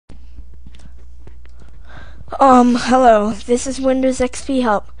Hello, this is Windows XP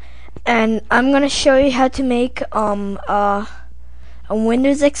Help, and I'm gonna show you how to make a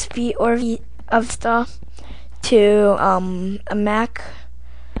Windows XP or of stuff to a Mac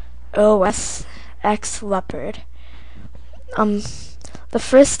OS X Leopard. The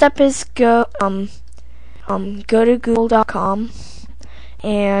first step is go to google.com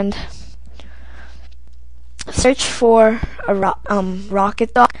and search for a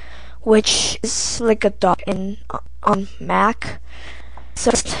Rocket Dock, which is like a dock on Mac.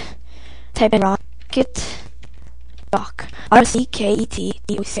 So just type in Rocket Dock,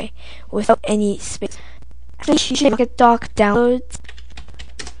 RCKET, without any space. Actually, you should Rocket Dock downloads,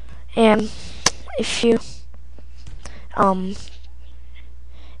 and if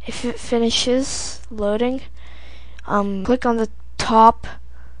it finishes loading, click on the top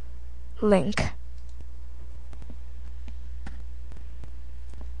link.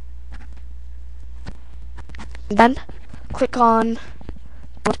 Then click on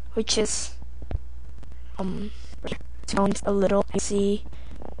which is sounds a little see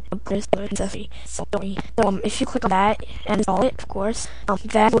so if you click on that and install it, of course,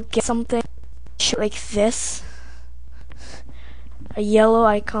 that will get something like this, a yellow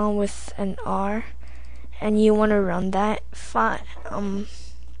icon with an R, and you want to run that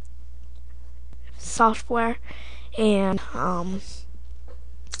software, and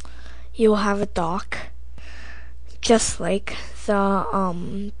you will have a dock just like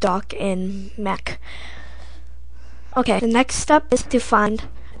the dock in Mac. Okay, the next step is to find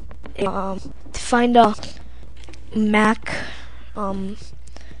a Mac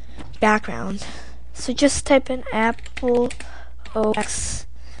background. So just type in Apple OS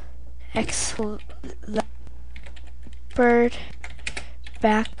X Leopard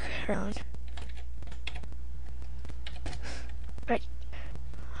background. Right.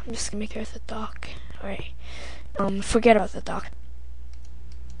 I'm just gonna make it with a dock. Alright. Forget about the dock.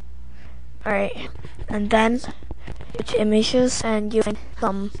 Alright, and then which images, and you find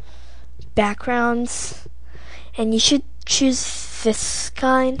some backgrounds, and you should choose this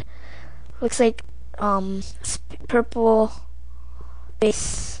kind. Looks like purple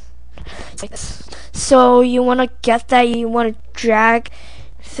base. It's like this. So you want to get that. You want to drag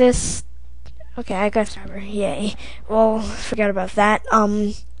this. Okay, I got a subscriber. Yay. Well, forget about that.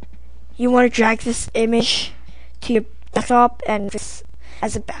 You want to drag this image to your desktop and this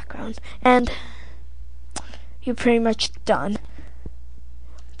as a background, and you're pretty much done.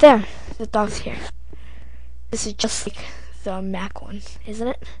 There, the dock's here. This is just like the Mac one, isn't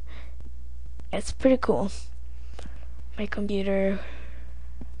it? It's pretty cool. My computer,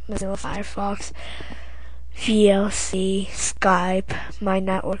 Mozilla Firefox, VLC, Skype, my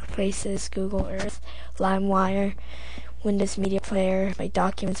network places, Google Earth, LimeWire, Windows Media Player, my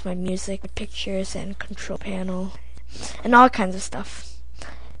documents, my music, my pictures, and control panel, and all kinds of stuff.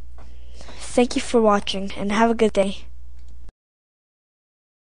 Thank you for watching, and have a good day.